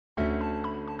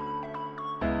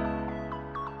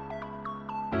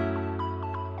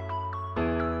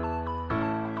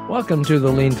Welcome to the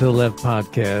Lean to the Left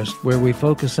podcast, where we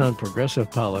focus on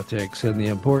progressive politics and the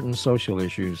important social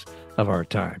issues of our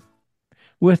time,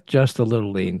 with just a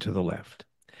little lean to the left.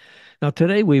 Now,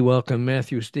 today we welcome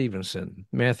Matthew Stevenson.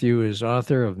 Matthew is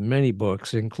author of many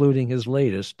books, including his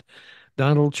latest,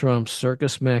 Donald Trump's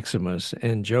Circus, Maximus,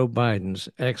 and Joe Biden's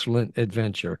Excellent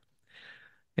Adventure.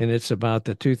 And it's about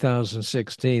the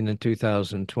 2016 and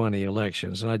 2020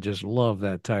 elections, and I just love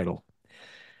that title.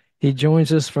 He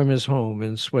joins us from his home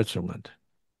in Switzerland.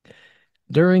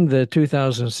 During the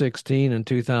 2016 and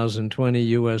 2020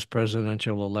 U.S.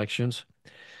 presidential elections,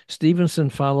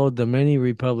 Stevenson followed the many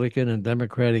Republican and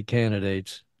Democratic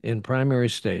candidates in primary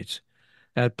states,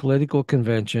 at political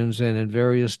conventions, and in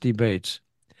various debates,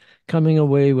 coming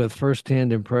away with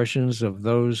firsthand impressions of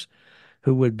those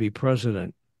who would be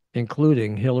president,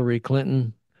 including Hillary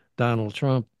Clinton, Donald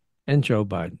Trump, and Joe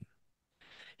Biden.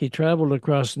 He traveled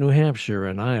across New Hampshire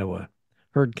and Iowa,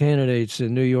 heard candidates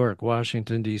in New York,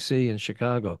 Washington, D.C., and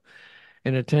Chicago,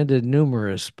 and attended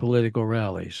numerous political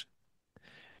rallies.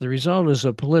 The result is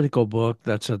a political book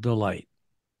that's a delight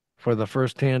for the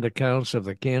first-hand accounts of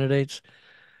the candidates,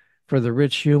 for the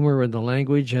rich humor in the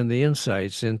language, and the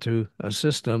insights into a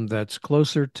system that's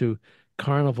closer to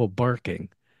carnival barking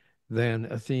than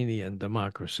Athenian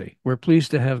democracy. We're pleased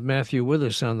to have Matthew with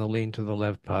us on the Lean to the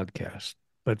Left podcast.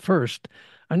 But first,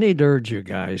 I need to urge you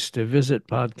guys to visit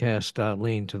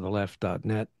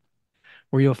podcast.leantotheleft.net,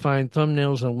 where you'll find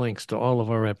thumbnails and links to all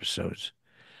of our episodes.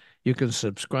 You can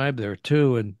subscribe there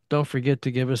too, and don't forget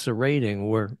to give us a rating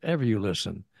wherever you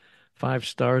listen. 5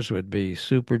 stars would be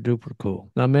super duper cool.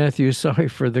 Now, Matthew, sorry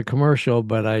for the commercial,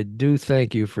 but I do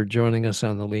thank you for joining us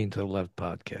on the Lean to the Left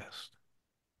podcast.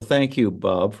 Thank you,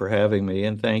 Bob, for having me,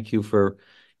 and thank you for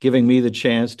giving me the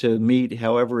chance to meet,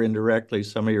 however indirectly,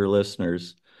 some of your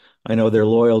listeners. I know they're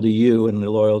loyal to you and they're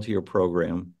loyal to your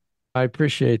program. I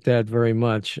appreciate that very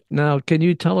much. Now, can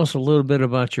you tell us a little bit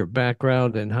about your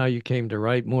background and how you came to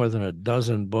write more than a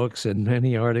dozen books and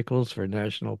many articles for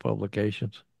national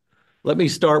publications? Let me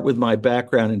start with my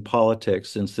background in politics,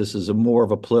 since this is more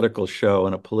of a political show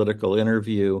and a political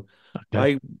interview.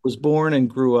 Okay. I was born and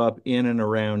grew up in and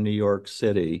around New York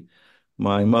City.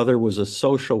 My mother was a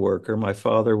social worker. My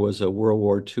father was a World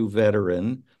War II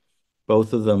veteran.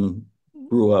 Both of them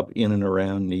grew up in and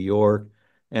around New York.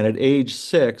 And at age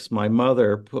 6, my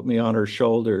mother put me on her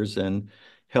shoulders and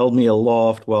held me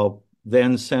aloft while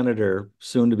then Senator,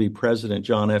 soon to be President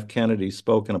John F. Kennedy,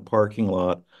 spoke in a parking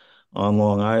lot on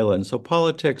Long Island. So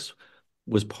politics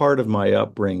was part of my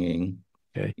upbringing.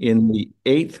 Okay. In the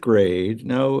 8th grade,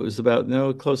 no, it was about,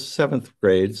 no, close to 7th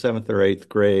grade, 7th or 8th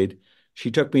grade, she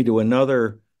took me to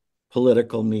another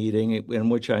political meeting in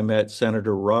which I met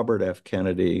Senator Robert F.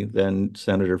 Kennedy, then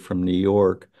senator from New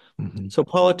York. Mm-hmm. So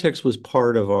politics was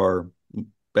part of our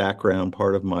background,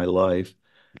 part of my life.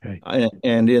 Okay.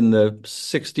 And in the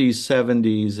 60s,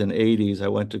 70s, and 80s, I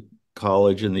went to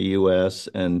college in the U.S.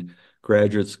 and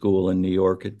graduate school in New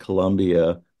York at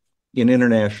Columbia in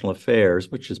international affairs,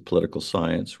 which is political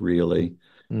science, really.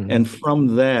 Mm-hmm. And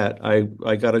from that,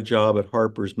 I got a job at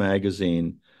Harper's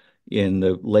Magazine in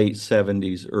the late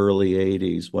 70s, early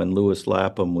 80s, when Lewis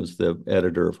Lapham was the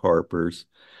editor of Harper's.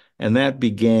 And that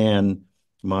began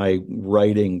my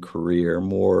writing career.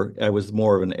 I was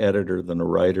more of an editor than a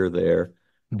writer there.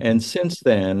 Mm-hmm. And since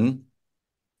then,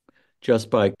 just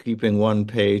by keeping one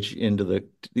page it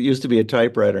used to be a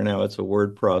typewriter, now it's a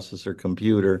word processor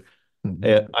computer.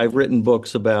 Mm-hmm. I've written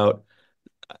books about,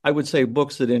 I would say,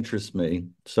 books that interest me.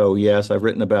 So yes, I've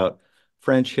written about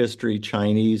French history,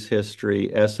 Chinese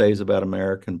history, essays about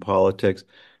American politics.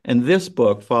 And this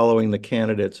book, following the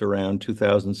candidates around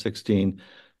 2016,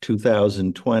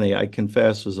 2020, I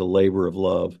confess was a labor of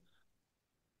love.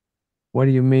 What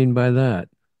do you mean by that?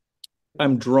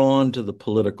 I'm drawn to the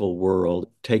political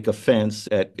world, take offense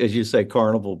at, as you say,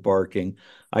 carnival barking.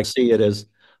 I see it as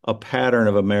a pattern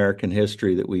of American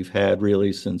history that we've had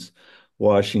really since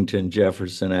Washington,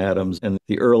 Jefferson, Adams, and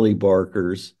the early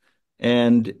barkers.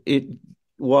 And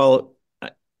while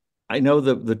I know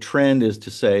the trend is to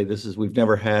say we've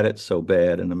never had it so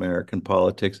bad in American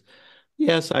politics.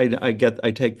 Yes, I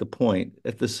take the point.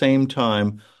 At the same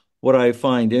time, what I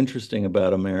find interesting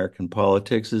about American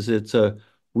politics is it's a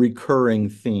recurring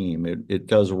theme. It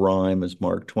does rhyme, as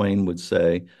Mark Twain would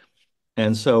say.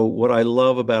 And so what I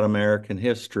love about American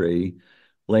history,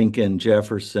 Lincoln,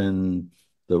 Jefferson,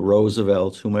 the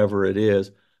Roosevelts, whomever it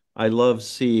is, I love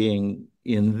seeing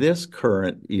in this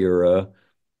current era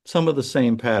some of the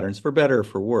same patterns, for better or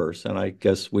for worse. And I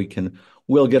guess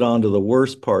we'll get on to the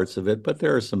worst parts of it, but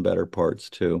there are some better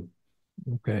parts too.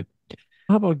 Okay.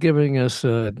 How about giving us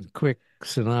a quick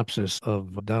synopsis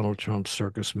of Donald Trump's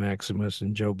Circus, Maximus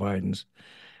and Joe Biden's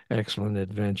excellent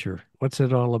adventure. What's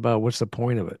it all about? What's the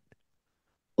point of it?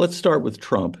 Let's start with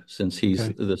Trump, since he's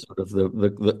Okay. the sort of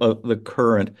the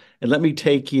current. And let me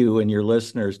take you and your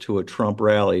listeners to a Trump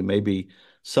rally. Maybe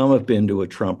some have been to a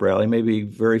Trump rally. Maybe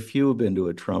very few have been to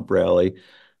a Trump rally.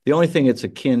 The only thing it's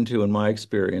akin to, in my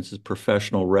experience, is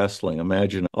professional wrestling.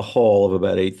 Imagine a hall of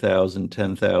about 8,000,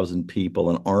 10,000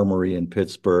 people, an armory in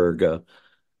Pittsburgh,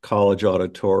 college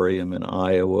auditorium in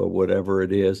Iowa, whatever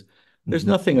it is. There's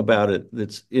Hmm. nothing about it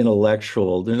that's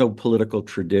intellectual. There's no political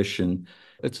tradition.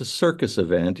 It's a circus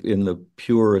event in the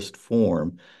purest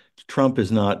form. Trump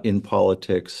is not in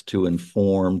politics to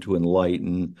inform, to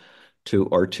enlighten, to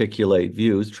articulate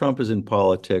views. Trump is in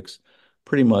politics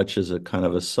pretty much as a kind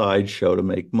of a sideshow to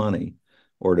make money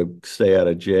or to stay out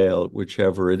of jail,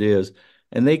 whichever it is.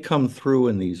 And they come through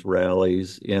in these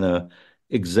rallies in a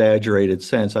exaggerated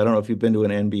sense. I don't know if you've been to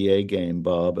an NBA game,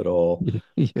 Bob, at all,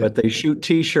 Yeah, but they shoot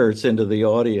T-shirts into the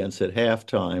audience at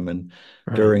halftime and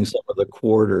right. during some of the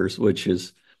quarters, which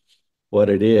is what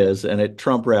it is. And at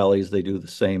Trump rallies, they do the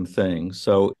same thing.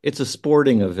 So it's a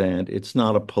sporting event. It's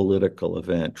not a political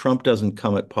event. Trump doesn't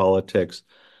come at politics,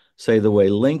 say, the way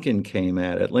Lincoln came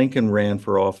at it. Lincoln ran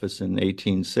for office in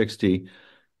 1860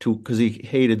 because he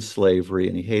hated slavery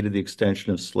and he hated the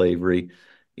extension of slavery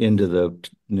into the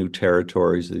new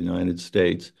territories of the United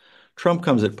States. Trump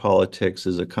comes at politics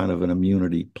as a kind of an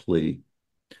immunity plea.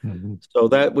 Hmm. So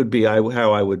that would be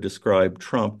how I would describe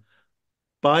Trump.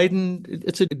 Biden,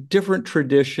 it's a different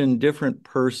tradition, different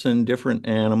person, different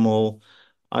animal,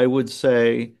 I would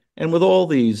say. And with all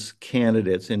these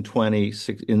candidates in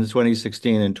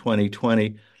 2016 and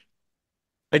 2020,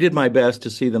 I did my best to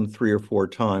see them 3 or 4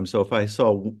 times. So if I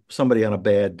saw somebody on a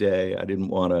bad day, I didn't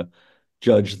want to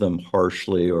judge them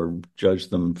harshly or judge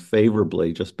them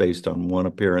favorably just based on one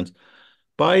appearance.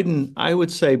 Biden, I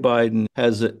would say Biden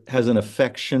has an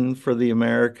affection for the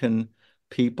American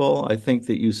people. I think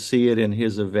that you see it in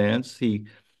his events.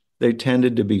 They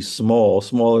tended to be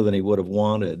smaller than he would have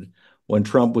wanted. When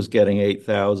Trump was getting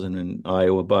 8,000 in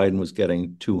Iowa, Biden was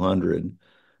getting 200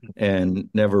 and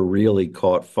never really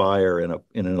caught fire in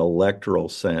an electoral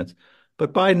sense.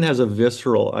 But Biden has a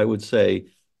visceral, I would say,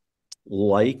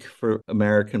 like for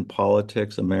American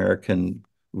politics, American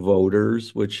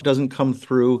voters, which doesn't come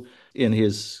through in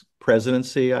his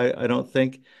presidency, I don't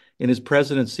think. In his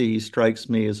presidency, he strikes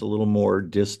me as a little more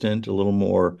distant, a little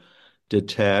more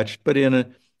detached. But if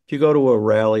you go to a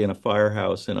rally in a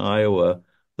firehouse in Iowa,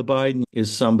 the Biden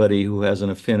is somebody who has an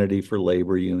affinity for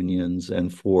labor unions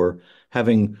and for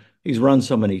he's run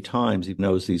so many times, he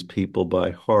knows these people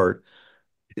by heart.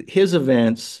 His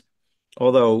events,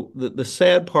 although the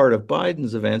sad part of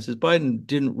Biden's events is Biden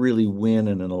didn't really win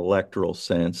in an electoral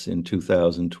sense in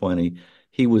 2020.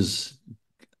 He was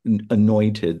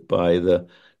anointed by the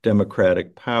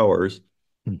Democratic powers.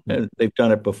 Hmm. And they've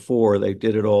done it before. They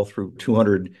did it all through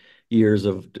 200 years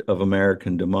of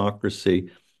American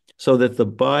democracy. So that the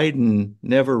Biden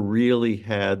never really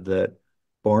had that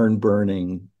barn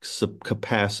burning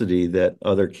capacity that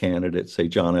other candidates, say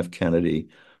John F. Kennedy,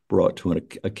 brought to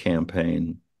a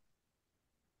campaign.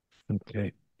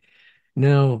 Okay.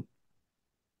 Now,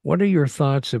 what are your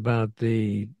thoughts about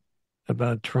the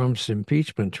about Trump's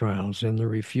impeachment trials and the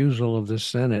refusal of the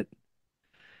Senate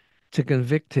to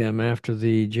convict him after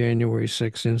the January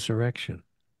 6th insurrection?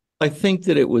 I think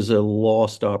that it was a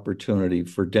lost opportunity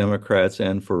for Democrats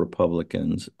and for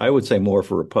Republicans. I would say more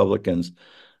for Republicans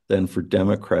than for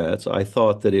Democrats. I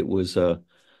thought that it was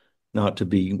not to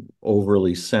be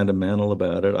overly sentimental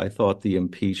about it. I thought the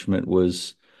impeachment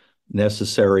was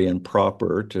necessary and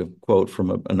proper, to quote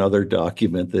from another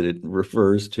document that it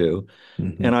refers to.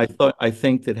 Hmm. And I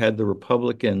think that had the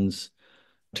Republicans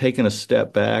taken a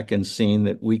step back and seen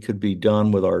that we could be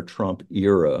done with our Trump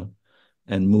era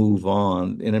and move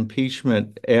on. An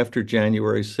impeachment after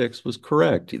January 6th was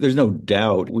correct. There's no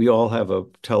doubt. We all have a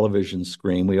television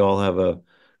screen. We all have a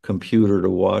computer to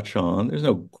watch on. There's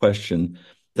no question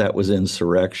that was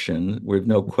insurrection. We have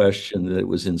no question that it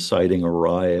was inciting a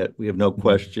riot. We have no Hmm.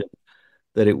 question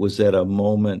that it was at a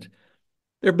moment.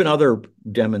 There have been other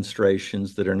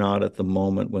demonstrations that are not at the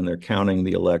moment when they're counting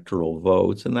the electoral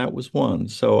votes, and that was one.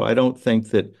 So I don't think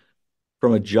that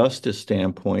from a justice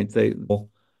standpoint,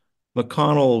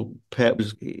 McConnell Pat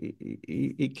was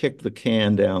he kicked the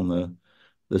can down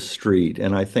the street,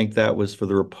 and I think that was for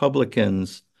the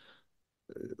Republicans.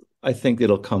 I think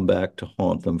it'll come back to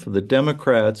haunt them. For the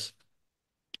Democrats,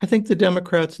 I think the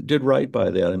Democrats did right by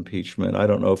that impeachment. I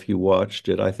don't know if you watched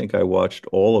it. I think I watched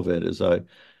all of it as I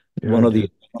Yeah, I one of the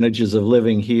did. advantages of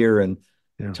living here and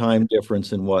Yeah. time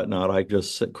difference and whatnot. I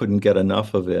just couldn't get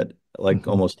enough of it, like Hmm.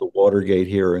 almost the Watergate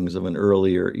hearings of an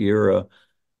earlier era.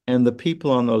 And the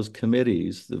people on those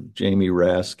committees, the Jamie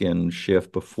Raskin,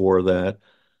 Schiff before that,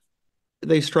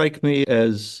 they strike me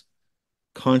as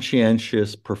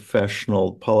conscientious,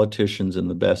 professional politicians in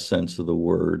the best sense of the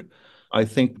word. I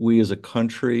think we as a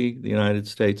country, the United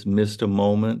States, missed a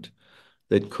moment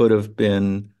that could have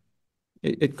been,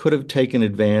 it could have taken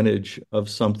advantage of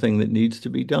something that needs to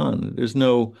be done. There's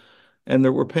no, and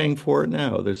we're paying for it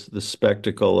now. There's the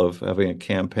spectacle of having a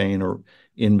campaign or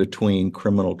in between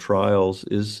criminal trials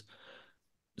is,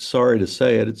 sorry to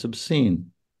say it, it's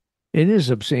obscene. It is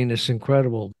obscene. It's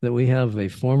incredible that we have a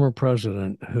former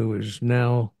president who is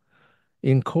now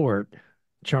in court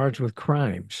charged with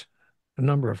crimes, a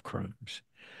number of crimes.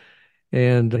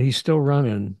 And he's still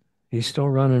running. He's still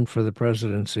running for the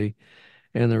presidency,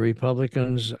 and the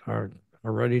Republicans are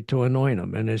ready to anoint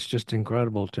him. And it's just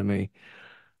incredible to me.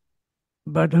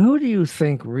 But who do you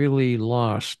think really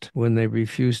lost when they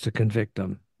refused to convict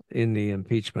him in the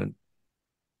impeachment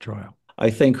trial?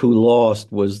 I think who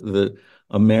lost was the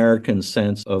American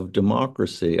sense of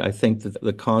democracy. I think that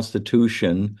the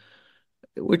Constitution,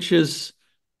 which is,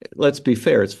 let's be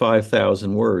fair, it's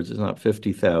 5,000 words. It's not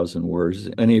 50,000 words.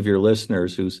 Any of your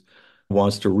listeners who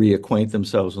wants to reacquaint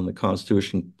themselves with the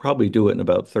Constitution probably do it in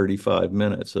about 35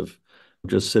 minutes of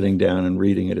just sitting down and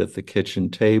reading it at the kitchen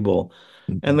table.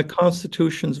 And the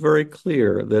Constitution's very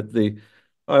clear that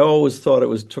I always thought it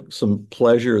was took some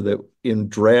pleasure that in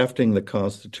drafting the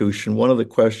Constitution, one of the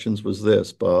questions was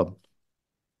this, Bob.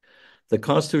 The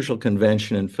Constitutional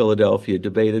Convention in Philadelphia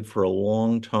debated for a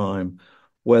long time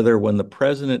whether when the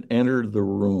president entered the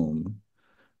room,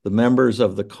 the members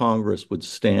of the Congress would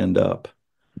stand up,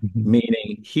 Mhm.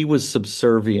 meaning he was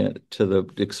subservient to the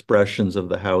expressions of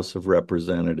the House of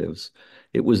Representatives.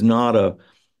 It was not a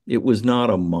it was not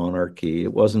a monarchy.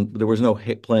 It wasn't there was no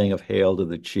playing of Hail to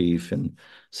the Chief in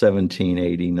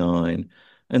 1789.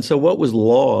 And so what was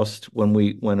lost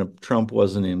when Trump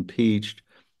wasn't impeached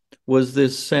was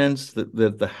this sense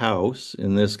that the House,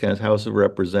 in this case, House of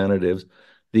Representatives,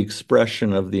 the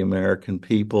expression of the American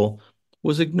people,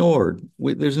 was ignored.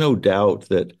 There's no doubt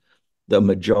that the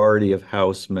majority of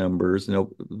House members,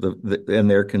 and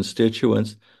their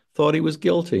constituents thought he was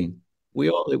guilty.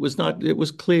 It was not, it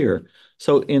was clear.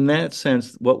 So in that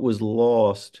sense, what was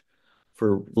lost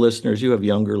for listeners, you have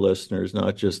younger listeners,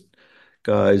 not just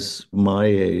guys my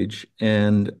age.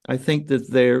 And I think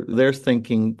that they're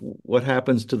thinking, what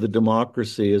happens to the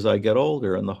democracy as I get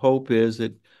older? And the hope is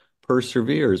it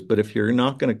perseveres. But if you're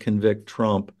not going to convict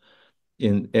Trump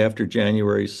in after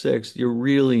January 6th, you're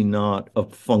really not a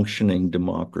functioning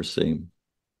democracy.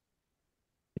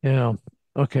 Yeah.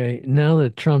 Okay. Now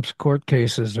that Trump's court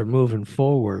cases are moving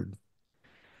forward,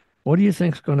 what do you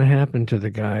think's going to happen to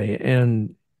the guy?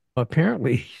 And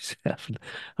apparently he's having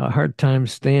a hard time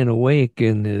staying awake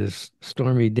in his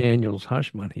Stormy Daniels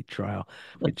hush money trial,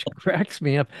 which cracks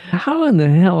me up. How in the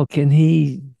hell can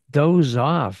he doze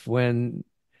off when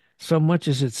so much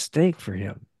is at stake for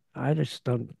him? I just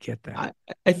don't get that. I,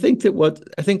 I think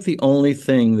the only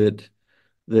thing that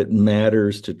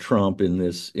matters to Trump in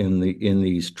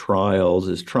these trials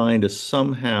is trying to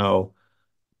somehow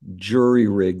jury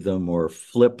rig them or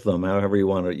flip them, however you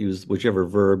want to use whichever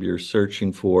verb you're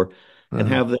searching for, and Uh,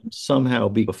 have them somehow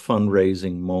be a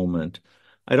fundraising moment.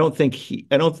 I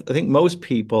think most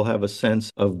people have a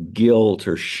sense of guilt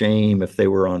or shame if they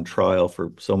were on trial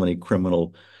for so many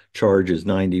criminal charges,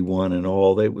 91 and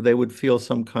all. They would feel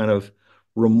some kind of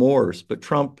remorse. But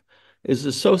Trump is a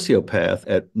sociopath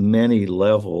at many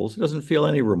levels. He doesn't feel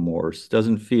any remorse,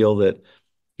 doesn't feel that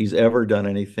he's ever done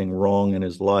anything wrong in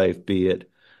his life, be it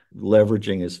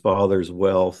leveraging his father's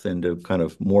wealth into kind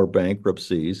of more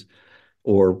bankruptcies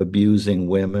or abusing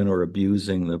women or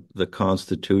abusing the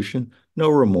Constitution. No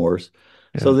remorse.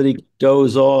 yeah. So that he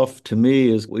doze off to me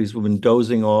is he's been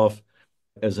dozing off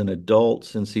as an adult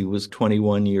since he was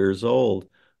 21 years old.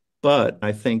 But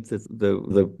I think that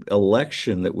the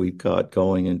election that we've got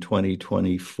going in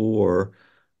 2024,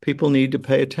 people need to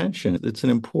pay attention.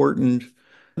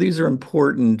 These are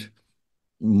important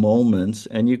moments,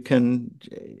 and you can,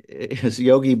 as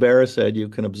Yogi Berra said, you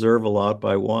can observe a lot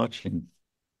by watching.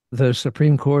 The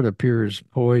Supreme Court appears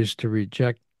poised to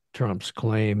reject Trump's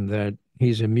claim that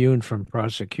he's immune from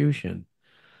prosecution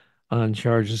on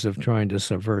charges of trying to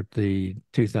subvert the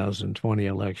 2020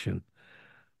 election.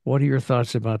 What are your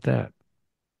thoughts about that?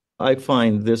 I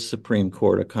find this Supreme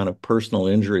Court a kind of personal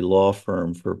injury law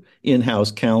firm for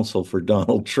in-house counsel for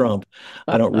Donald Trump.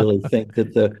 I don't really think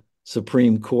that the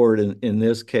Supreme Court in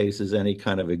this case is any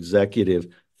kind of executive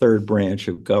third branch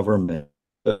of government.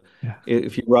 Yeah.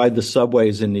 If you ride the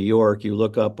subways in New York, you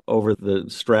look up over the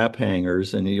strap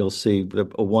hangers and you'll see the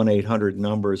 1-800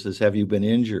 number says, "Have you been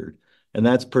injured?" And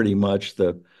that's pretty much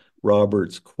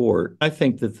Roberts Court. I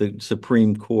think that the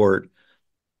Supreme Court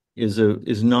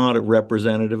is not a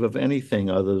representative of anything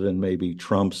other than maybe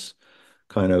Trump's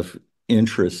kind of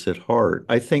interests at heart.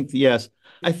 I think, yes,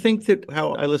 I think that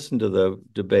how I listened to the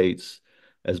debates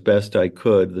as best I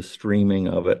could, the streaming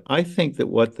of it, I think that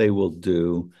what they will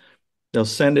do, they'll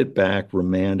send it back,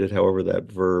 remand it, however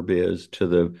that verb is, to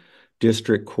the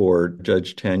district court,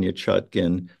 Judge Tanya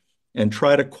Chutkin, and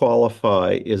try to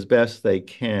qualify as best they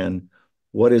can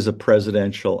what is a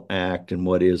presidential act and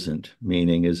what isn't.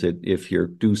 Meaning, is it if you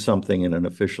do something in an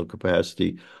official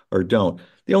capacity or don't?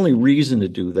 The only reason to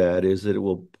do that is that it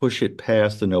will push it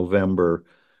past the November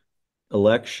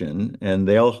election, and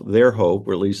their hope,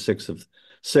 or at least six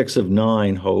of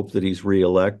nine hope that he's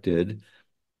reelected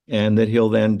and that he'll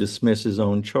then dismiss his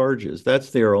own charges.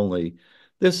 That's their only.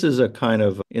 This is a kind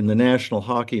of, in the National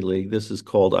Hockey League, this is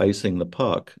called icing the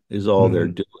puck, is all they're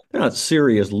Mhm. doing. They're not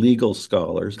serious legal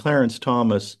scholars. Clarence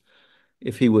Thomas,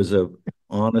 if he was a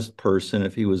honest person,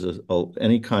 if he was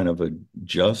any kind of a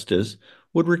justice,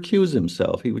 would recuse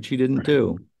himself, which he didn't Right.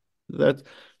 do. That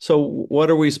so what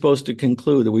are we supposed to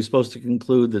conclude? Are we supposed to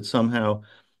conclude that somehow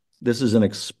this is an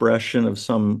expression of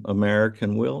some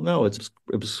American will? No, it's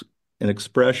an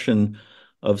expression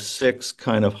of six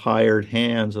kind of hired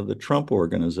hands of the Trump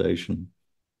organization.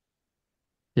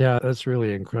 Yeah, that's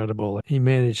really incredible. He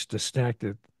managed to stack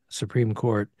the Supreme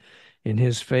Court in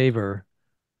his favor.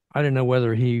 I don't know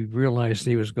whether he realized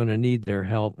he was going to need their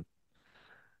help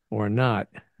or not,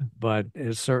 but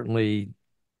it certainly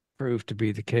proved to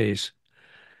be the case.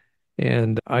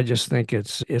 And I just think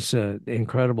it's an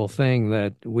incredible thing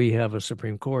that we have a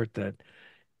Supreme Court that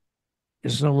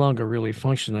is no longer really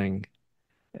functioning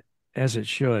as it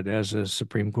should as a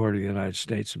Supreme Court of the United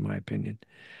States, in my opinion.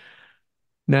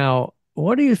 Now,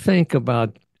 what do you think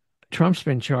about Trump's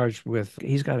been charged with?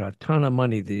 He's got a ton of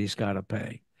money that he's got to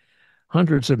pay,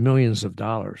 hundreds of millions of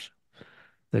dollars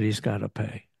that he's got to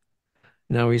pay.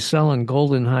 Now he's selling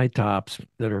golden high tops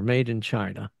that are made in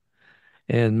China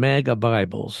and MAGA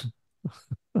Bibles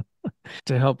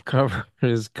to help cover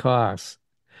his costs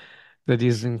that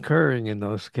he's incurring in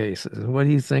those cases. What do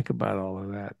you think about all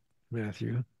of that,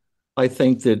 Matthew? I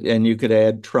think that, and you could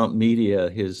add Trump media,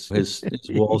 his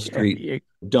Wall Yeah, Street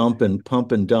dump and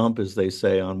pump and dump, as they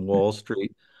say on Wall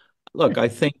Street. Look, I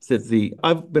think that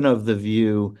I've been of the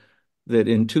view that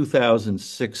in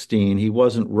 2016 he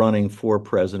wasn't running for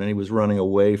president, he was running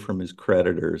away from his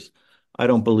creditors. I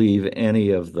don't believe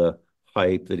any of the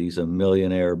hype that he's a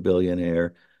millionaire,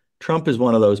 billionaire. Trump is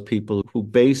one of those people who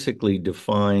basically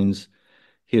defines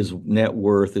his net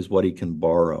worth as what he can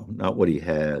borrow, not what he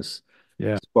has.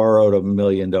 yeah, He's borrowed $1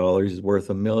 million. He's worth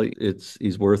a million.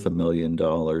 He's worth $1 million.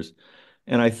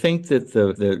 And I think that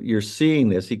the you're seeing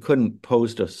this. He couldn't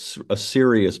post a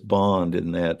serious bond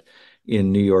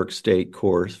in New York State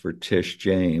courts for Tish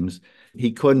James.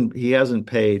 He couldn't. He hasn't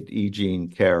paid E. Jean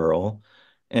Carroll,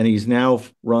 and he's now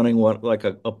running what like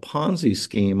a Ponzi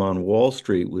scheme on Wall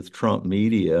Street with Trump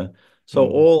media. So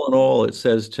mhm, all in all, it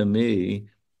says to me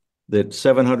that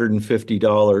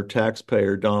 $750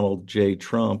 taxpayer Donald J.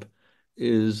 Trump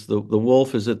is the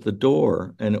wolf is at the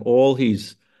door, and all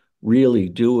he's really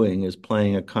doing is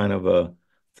playing a kind of a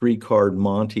three-card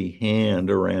Monty hand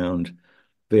around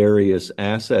various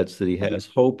assets that he has,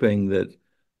 hoping that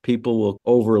people will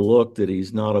overlook that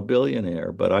he's not a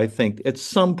billionaire. But I think at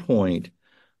some point,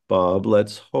 Bob,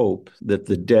 let's hope that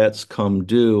the debts come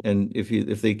due, and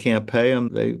if they can't pay them,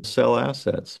 they sell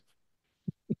assets.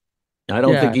 I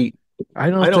don't think yeah. he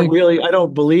I don't think, I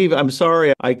don't believe, I'm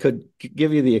sorry, I could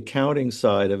give you the accounting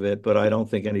side of it, but I don't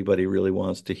think anybody really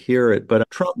wants to hear it. But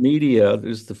Trump media,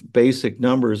 there's the basic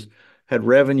numbers, had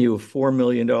revenue of $4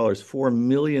 million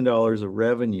of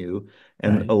revenue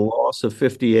and right. a loss of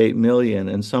 58 million.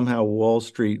 And somehow Wall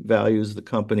Street values the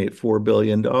company at $4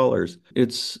 billion.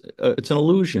 It's an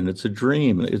illusion. It's a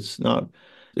dream. It's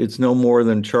no more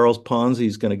than Charles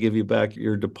Ponzi's going to give you back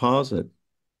your deposit.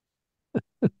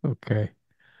 Okay.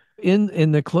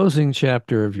 In the closing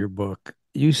chapter of your book,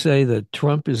 you say that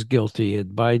Trump is guilty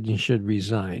and Biden should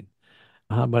resign.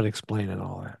 How about explaining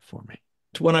all that for me?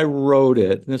 When I wrote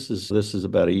it, this is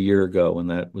about a year ago when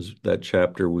that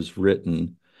chapter was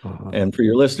written. Uh-huh. And for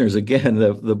your listeners, again,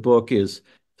 the book is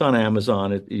it's on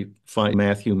Amazon. You find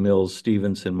Matthew Mills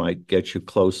Stevenson might get you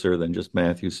closer than just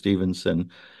Matthew Stevenson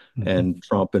Mhm. and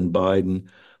Trump and Biden.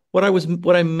 What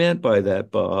I meant by that,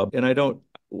 Bob, and I don't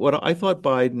what I thought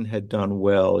Biden had done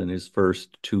well in his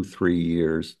first 2, 3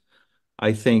 years.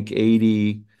 I think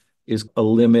 80 is a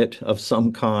limit of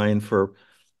some kind for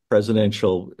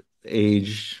presidential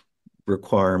age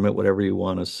requirement, whatever you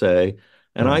want to say.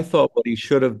 And I Right. thought what he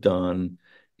should have done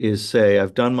is say,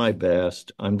 I've done my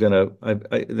best.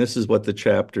 This is what the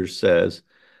chapter says.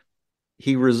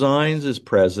 He resigns as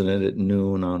president at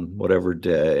noon on whatever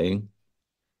day,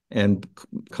 and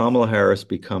Kamala Harris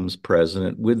becomes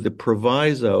president with the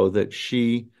proviso that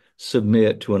she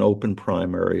submit to an open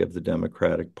primary of the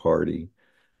Democratic Party.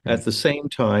 Mm. At the same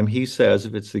time, he says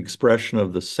if it's the expression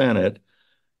of the Senate,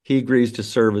 he agrees to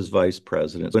serve as vice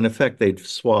president. So in effect, they'd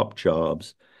swap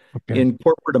jobs. Okay. In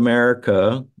corporate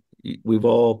America, we've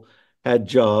all had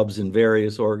jobs in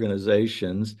various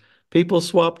organizations. People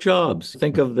swap jobs.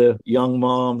 Think of the young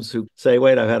moms who say,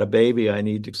 wait, I've had a baby. I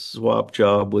need to swap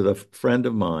job with a friend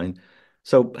of mine.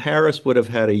 So Harris would have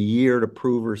had a year to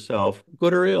prove herself,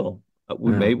 good or ill.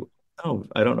 We Yeah. may, no,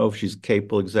 I don't know if she's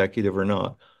capable executive or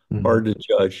not. Mhm. Hard to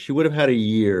judge. She would have had a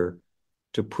year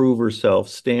to prove herself,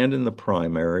 stand in the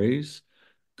primaries,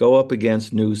 go up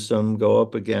against Newsom, go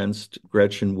up against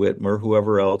Gretchen Whitmer,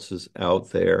 whoever else is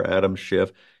out there, Adam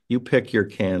Schiff. You pick your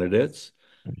candidates,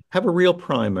 have a real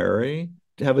primary,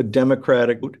 have a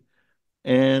Democratic vote,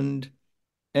 and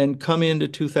and come into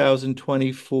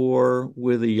 2024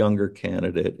 with a younger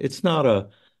candidate. It's not a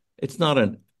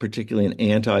particularly an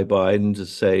anti-Biden to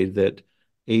say that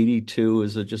 82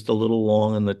 is just a little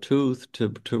long in the tooth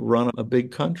to run a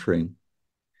big country.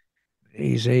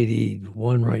 He's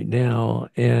 81 right now,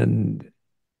 and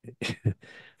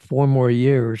 4 more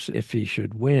years if he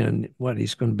should win. What,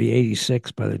 he's going to be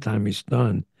 86 by the time he's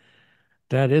done.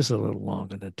 That is a little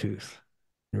long in the tooth.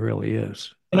 It really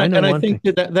is. And I I know and I one think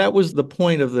thing. that was the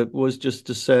point of it was just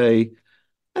to say,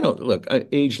 I don't look,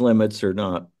 age limits are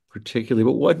not particularly,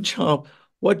 but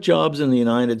what jobs in the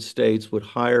United States would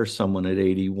hire someone at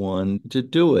 81 to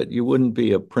do it? You wouldn't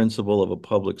be a principal of a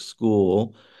public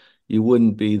school. You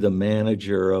wouldn't be the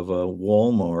manager of a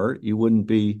Walmart. You wouldn't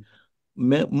be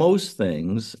most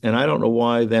things. And I don't know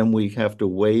why then we have to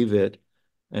waive it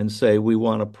and say we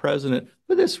want a president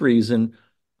for this reason.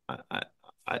 I, I,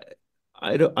 I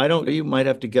I don't, you might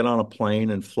have to get on a plane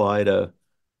and fly to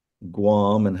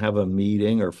Guam and have a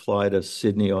meeting or fly to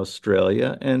Sydney,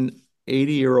 Australia. And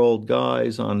 80-year-old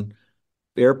guys on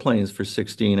airplanes for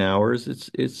 16 hours,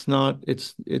 it's not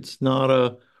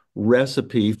a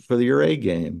recipe for your A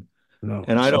game. No,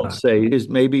 And I it's don't not. say is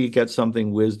maybe you get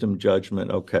something wisdom judgment.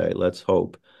 Okay, let's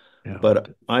hope. Yeah.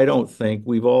 But I don't think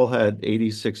we've all had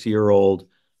 86-year-old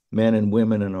men and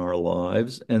women in our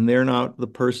lives, and they're not the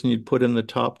person you'd put in the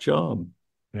top job.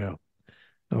 Yeah.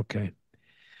 Okay.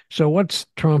 So what's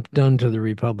Trump done to the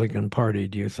Republican Party,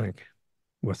 do you think,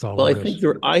 with all Well, of this?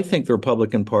 I think the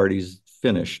Republican Party's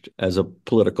finished as a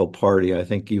political party. I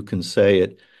think you can say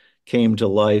it came to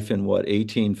life in what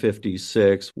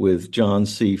 1856 with John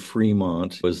C.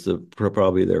 Fremont was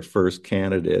probably their first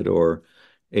candidate, or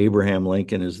Abraham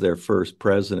Lincoln is their first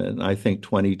president. And I think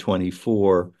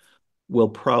 2024 will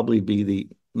probably be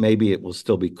maybe it will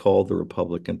still be called the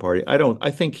Republican Party.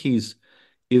 I think he's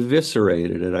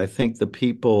eviscerated it. I think the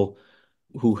people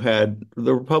who had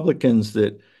the Republicans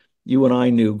that you and I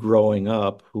knew growing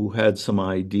up, who had some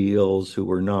ideals, who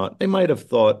were not, they might have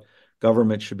thought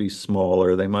government should be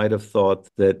smaller. They might have thought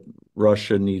that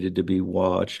Russia needed to be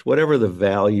watched. Whatever the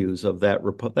values of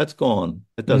that's gone.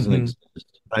 That doesn't Hmm.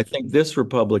 exist. I think this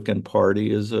Republican Party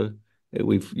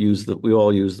we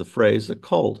all use the phrase a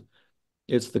cult.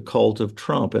 It's the cult of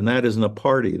Trump, and that isn't a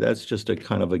party. That's just a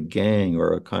kind of a gang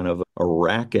or a kind of a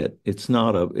racket. It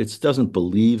doesn't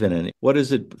believe in any. What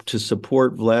is it to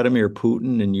support Vladimir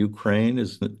Putin in Ukraine?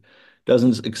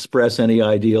 Doesn't express any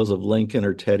ideals of Lincoln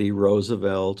or Teddy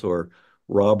Roosevelt or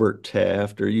Robert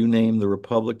Taft or you name the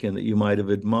Republican that you might have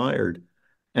admired.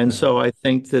 And Yeah. so I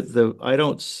think that I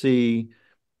don't see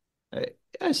I,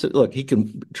 I said, look,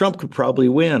 Trump could probably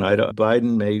win.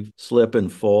 Biden may slip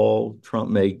and fall. Trump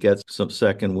may get some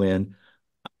second win.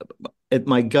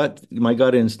 My gut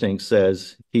instinct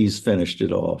says he's finished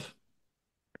it off.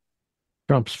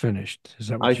 Trump's finished. Is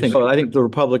that I what you think, said? I think the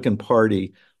Republican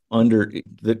Party under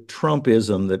the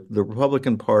Trumpism, that the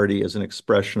Republican Party as an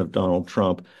expression of Donald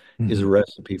Trump is a Hmm.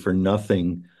 recipe for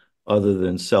nothing other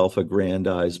than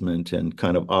self-aggrandizement and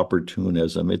kind of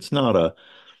opportunism. It's not a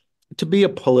to be a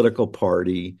political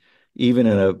party, even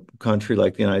in a country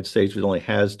like the United States, which only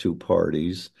has two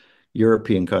parties,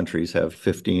 European countries have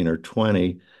 15 or 20,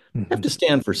 you have Hmm. to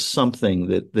stand for something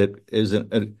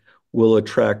that will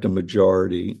attract a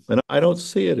majority. And I don't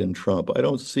see it in Trump. I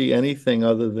don't see anything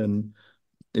other than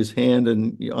his hand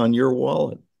on your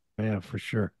wallet. Yeah, for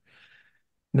sure.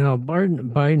 Now,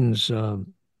 Biden's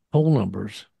poll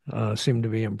numbers seem to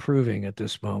be improving at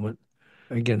this moment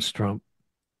against Trump.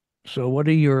 So, what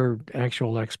are your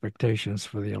actual expectations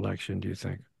for the election, do you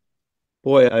think?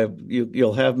 Boy,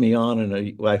 you'll have me on in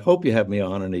a, well, I hope you have me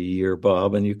on in a year,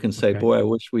 Bob, and you can say, Okay. boy,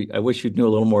 I wish you knew a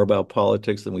little more about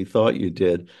politics than we thought you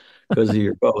did because of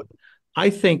your vote. I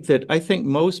think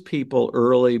most people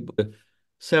early,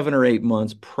 7 or 8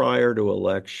 months prior to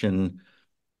election,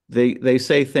 they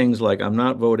say things like, I'm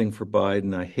not voting for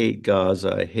Biden, I hate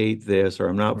Gaza, I hate this, or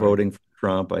I'm not Right. voting for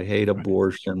Trump, I hate Right.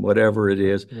 abortion, whatever it Right.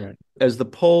 is. Right. As the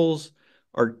polls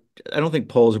are, I don't think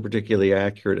polls are particularly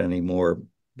accurate anymore,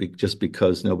 just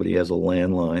because nobody has a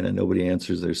landline and nobody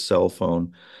answers their cell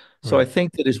phone. So I Right.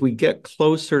 think that as we get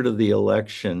closer to the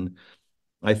election,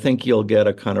 I think you'll get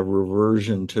a kind of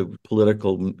reversion to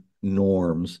political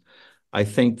norms. I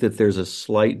think that there's a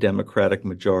slight Democratic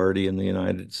majority in the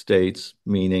United States,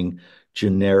 meaning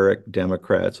generic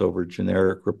Democrats over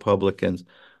generic Republicans.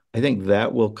 I think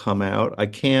that will come out. I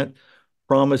can't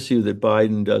promise you that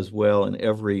Biden does well in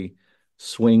every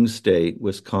swing state,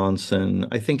 Wisconsin.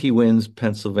 I think he wins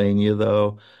Pennsylvania,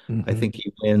 though. I Hmm. think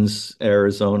he wins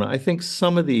Arizona. I think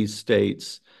some of these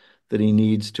states that he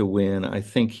needs to win, I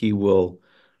think he will.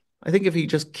 I think if he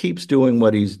just keeps doing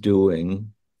what he's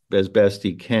doing as best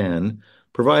he can,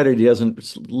 provided he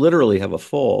doesn't literally have a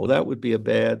fall, that would be a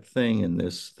bad thing in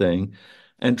this thing.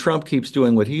 And Trump keeps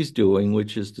doing what he's doing,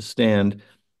 which is to stand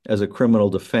as a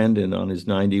criminal defendant on his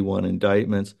 91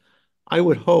 indictments. I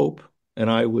would hope, and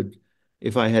I would,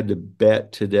 if I had to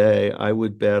bet today, I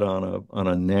would bet on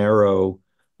a narrow.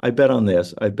 I bet on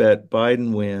this. I bet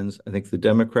Biden wins. I think the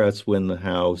Democrats win the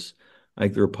House. I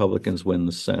think the Republicans win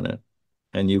the Senate.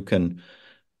 And you can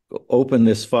open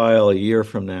this file a year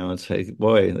from now and say,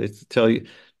 boy, it's tell you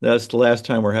that's the last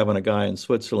time we're having a guy in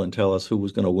Switzerland tell us who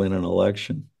was going to win an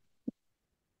election.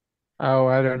 Oh,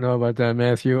 I don't know about that,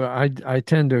 Matthew. I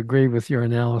tend to agree with your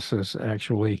analysis,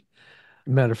 actually.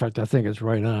 Matter of fact, I think it's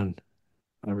right on.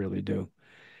 I really do.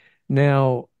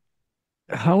 Now,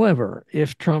 however,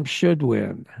 if Trump should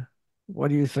win, what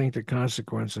do you think the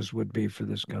consequences would be for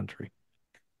this country?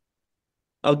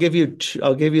 I'll give you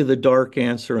the dark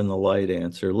answer and the light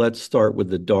answer. Let's start with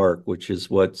the dark, which is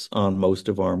what's on most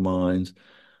of our minds.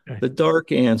 Okay. The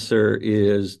dark answer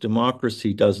is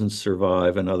democracy doesn't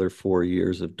survive another 4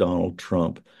 years of Donald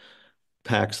Trump.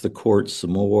 Packs the courts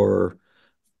some more.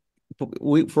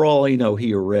 For all I know,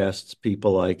 he arrests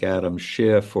people like Adam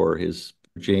Schiff or his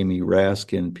Jamie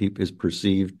Raskin, his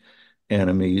perceived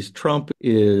enemies. Trump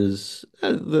is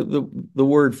the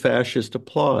word fascist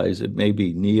applies. It may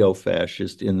be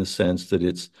neo-fascist in the sense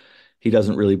that he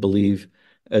doesn't really believe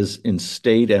as in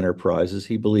state enterprises.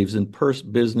 He believes in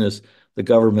business. The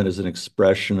government is an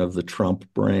expression of the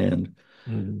Trump brand.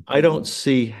 Mhm. I don't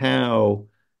see how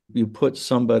you put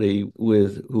somebody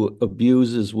with who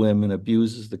abuses women,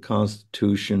 abuses the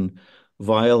Constitution,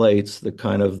 violates the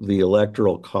kind of the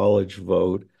electoral college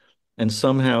vote, and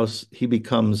somehow he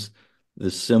becomes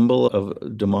the symbol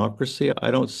of democracy.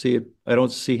 I don't see it. I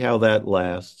don't see how that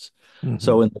lasts.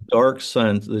 So Mhm. in the dark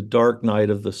sense, the dark night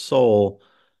of the soul,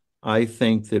 I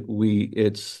think that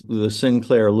it's the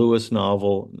Sinclair Lewis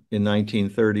novel in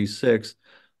 1936,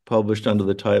 published under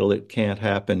the title "It Can't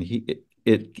Happen."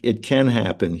 It can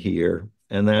happen here,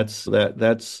 and that's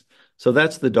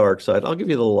the dark side. I'll give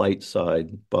you the light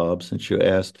side, Bob, since you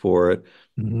asked for it,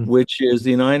 Mhm. which is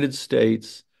the United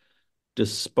States,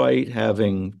 despite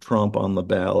having Trump on the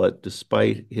ballot,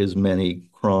 despite his many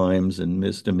crimes and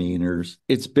misdemeanors,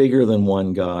 it's bigger than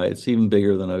one guy. It's even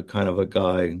bigger than a kind of a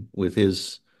guy with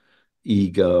his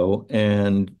ego,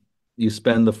 and you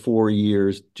spend the 4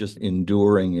 years just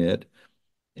enduring it.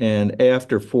 And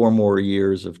after 4 more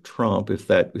years of Trump,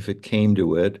 if it came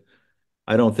to it,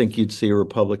 I don't think you'd see a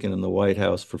Republican in the White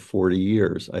House for 40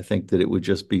 years. I think that it would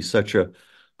just be such a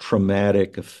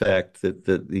traumatic effect that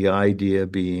the idea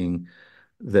being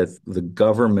that the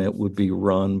government would be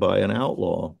run by an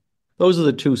outlaw. Those are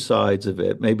the two sides of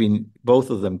it. Maybe both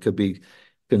of them could be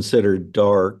considered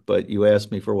dark, but you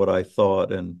asked me for what I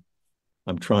thought, and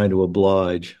I'm trying to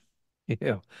oblige.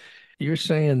 Yeah. You're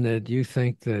saying that you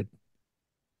think that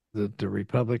the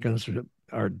Republicans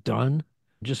are done?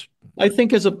 Just I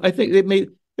think there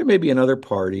may be another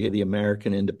party, the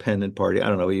American Independent Party. I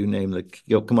don't know,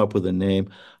 you'll come up with a name.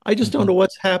 I just don't Mhm. know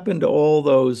what's happened to all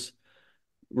those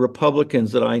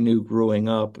Republicans that I knew growing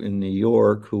up in New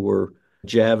York who were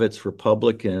Javits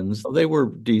Republicans. They were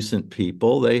decent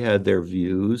people. They had their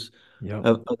views. Yep.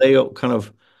 Are they kind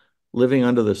of living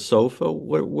under the sofa?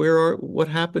 What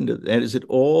happened to, and is it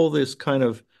all this kind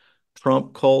of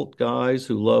Trump cult guys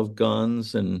who love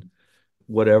guns and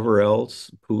whatever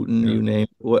else, Putin, Yeah. you name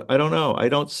what? I don't know. I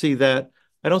don't see that.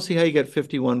 I don't see how you get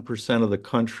 51% of the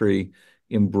country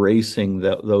embracing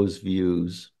those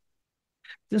views.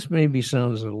 This maybe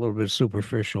sounds a little bit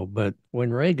superficial, but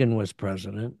when Reagan was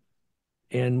president,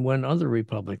 And when other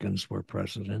Republicans were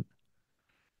president,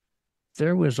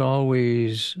 there was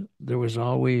always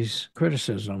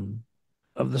criticism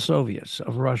of the Soviets,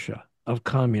 of Russia, of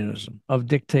communism, of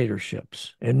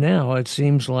dictatorships. And now it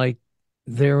seems like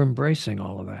they're embracing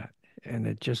all of that. And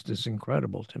it just is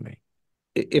incredible to me.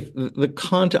 If the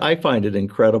content, I find it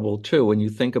incredible too when you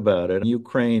think about it.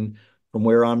 Ukraine, from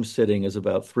where I'm sitting, is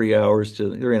about 3 hours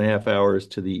to 3.5 hours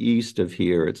to the east of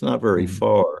here. It's not very Mm-hmm.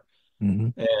 far. Mm-hmm.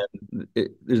 And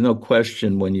there's no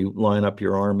question when you line up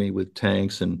your army with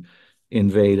tanks and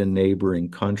invade a neighboring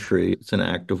country, it's an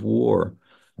act of war.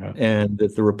 Yeah. And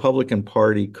that the Republican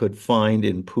Party could find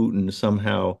in Putin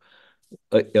somehow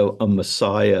a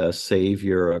messiah, a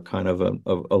savior, a kind of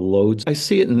a load. I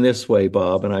see it in this way,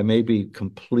 Bob, and I may be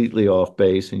completely off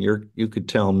base, and you could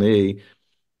tell me.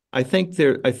 I think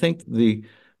the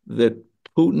that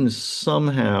Putin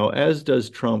somehow, as does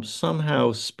Trump,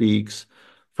 somehow speaks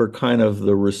for kind of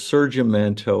the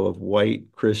resurgimento of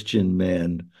white Christian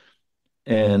men.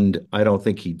 And I don't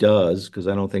think he does, because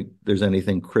I don't think there's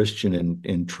anything Christian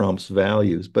in Trump's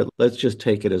values. But let's just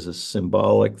take it as a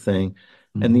symbolic thing.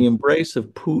 And Mm-hmm. the embrace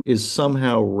of Putin is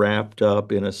somehow wrapped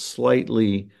up in a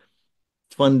slightly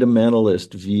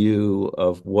fundamentalist view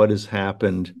of what has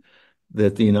happened,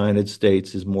 that the United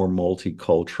States is more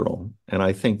multicultural. And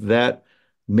I think that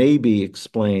maybe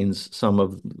explains some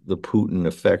of the Putin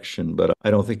affection, but I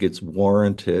don't think it's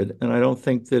warranted. And I don't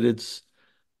think that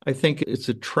I think it's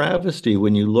a travesty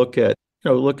when you look at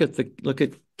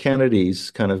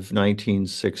Kennedy's kind of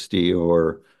 1960,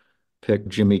 or pick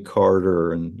Jimmy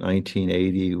Carter in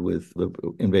 1980 with the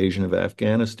invasion of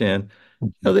Afghanistan.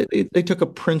 They took a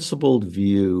principled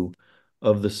view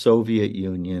of the Soviet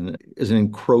Union as an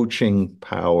encroaching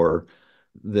power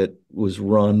that was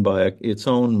run by its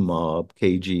own mob,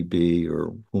 KGB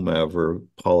or whomever,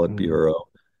 Mm-hmm. Politburo.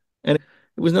 And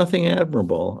it was nothing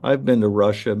admirable. I've been to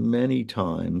Russia many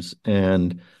times,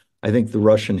 and I think the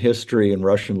Russian history and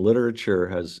Russian literature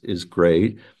is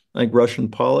great. I think Russian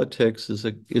politics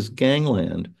is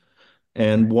gangland.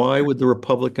 And Right. why would the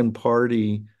Republican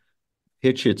Party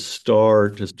hitch its star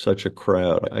to such a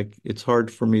crowd? It's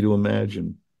hard for me to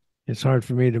imagine. It's hard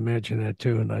for me to imagine that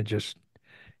too. And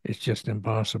it's just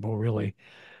impossible, really.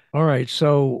 All right.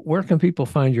 So where can people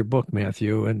find your book,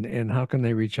 Matthew, and how can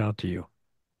they reach out to you?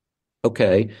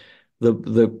 Okay,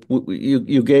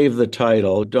 you gave the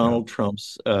title Yeah. Donald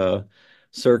Trump's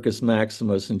Circus,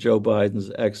 Maximus, and Joe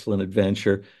Biden's Excellent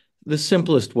Adventure. The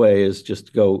simplest way is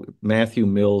just go Matthew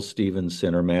Mills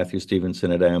Stevenson or Matthew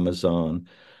Stevenson at Amazon.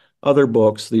 Other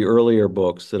books, the earlier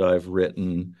books that I've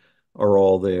written, are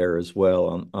all there as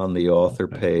well on the author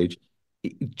Okay. page.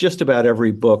 Just about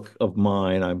every book of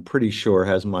mine, I'm pretty sure,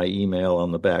 has my email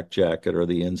on the back jacket or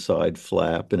the inside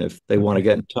flap. And if they want to Okay.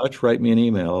 get in touch, write me an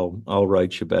email. I'll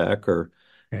write you back or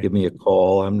Okay. give me a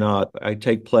call. I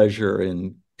take pleasure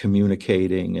in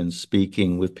communicating and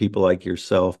speaking with people like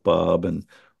yourself, Bob, and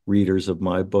readers of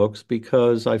my books,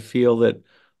 because I feel that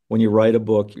when you write a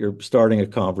book, you're starting a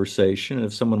conversation. And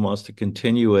if someone wants to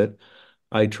continue it,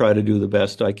 I try to do the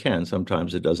best I can.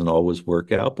 Sometimes it doesn't always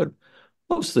work out, but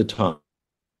most of the time,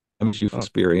 you've Oh,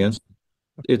 experienced,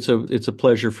 it's a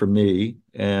pleasure for me,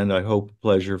 and I hope a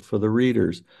pleasure for the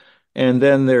readers. And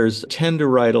then tend to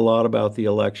write a lot about the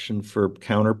election for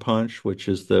Counterpunch, which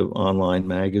is the online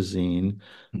magazine.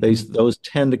 mhm. Those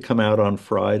tend to come out on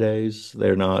Fridays.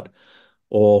 They're not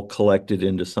all collected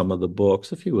into some of the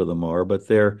books. A few of them are, but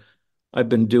I've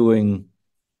been doing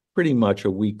pretty much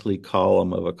a weekly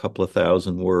column of a couple of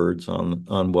thousand words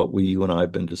on what you and I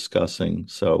have been discussing.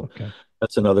 So Okay.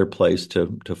 that's another place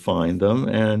to find them.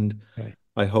 And Okay.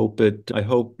 I hope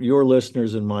your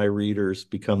listeners and my readers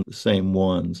become the same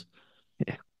ones.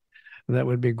 Yeah, that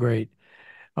would be great.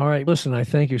 All right. Listen, I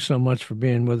thank you so much for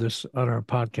being with us on our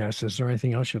podcast. Is there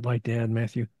anything else you'd like to add,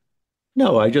 Matthew?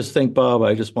 No, I just think, Bob,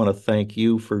 I just want to thank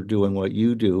you for doing what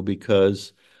you do,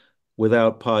 because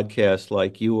without podcasts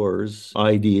like yours,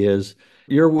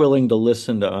 you're willing to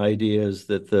listen to ideas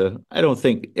that I don't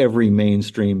think every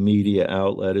mainstream media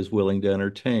outlet is willing to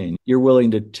entertain. You're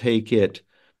willing to take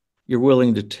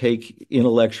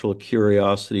intellectual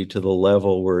curiosity to the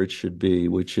level where it should be,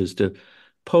 which is to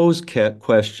pose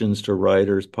questions to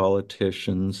writers,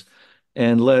 politicians,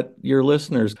 and let your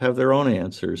listeners have their own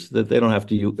answers, that they don't have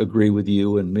to agree with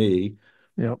you and me.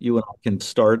 Yep. You and I can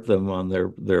start them on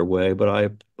their way, but I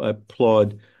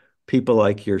applaud people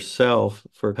like yourself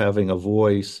for having a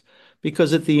voice,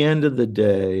 because at the end of the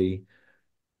day,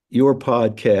 your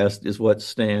podcast is what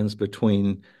stands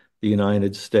between the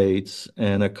United States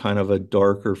and a kind of a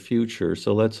darker future.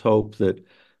 So let's hope that,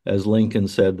 as Lincoln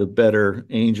said, the better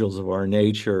angels of our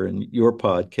nature and your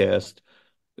podcast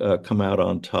come out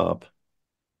on top.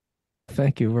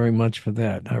 Thank you very much for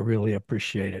that. I really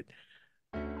appreciate it.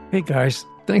 Hey guys,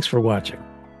 thanks for watching.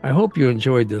 I hope you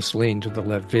enjoyed this Lean to the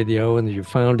Left video and you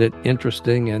found it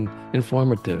interesting and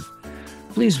informative.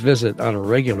 Please visit on a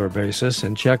regular basis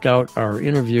and check out our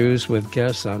interviews with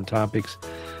guests on topics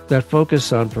that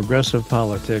focus on progressive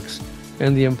politics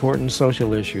and the important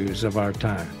social issues of our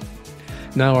time.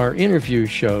 Now, our interview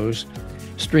shows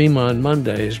stream on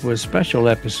Mondays with special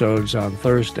episodes on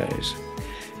Thursdays.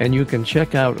 And you can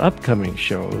check out upcoming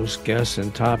shows, guests,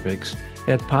 and topics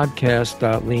at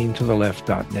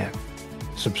podcast.leantotheleft.net.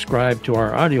 Subscribe to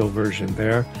our audio version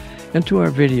there and to our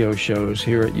video shows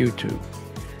here at YouTube.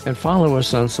 And follow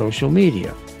us on social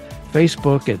media.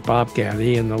 Facebook at Bob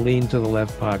Gatty and the Lean to the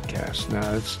Left podcast.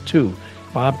 Now, it's two.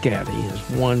 Bob Gatty is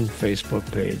one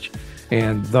Facebook page,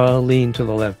 and the Lean to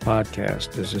the Left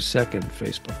podcast is a second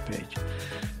Facebook page.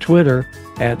 Twitter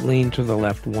at Lean to the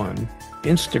Left 1.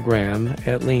 Instagram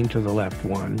at Lean to the Left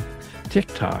 1.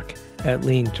 TikTok at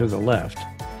Lean to the Left.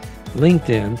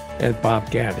 LinkedIn at Bob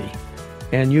Gatty.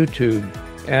 And YouTube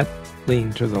at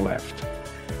Lean to the Left.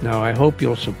 Now, I hope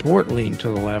you'll support Lean to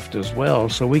the Left as well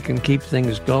so we can keep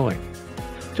things going.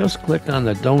 Just click on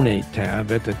the Donate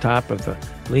tab at the top of the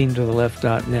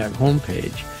leantotheleft.net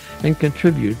homepage and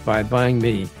contribute by buying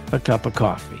me a cup of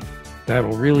coffee.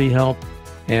 That'll really help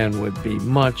and would be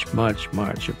much, much,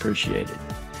 much appreciated.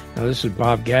 Now, this is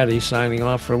Bob Gatty signing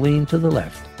off for Lean to the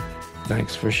Left.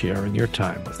 Thanks for sharing your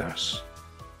time with us.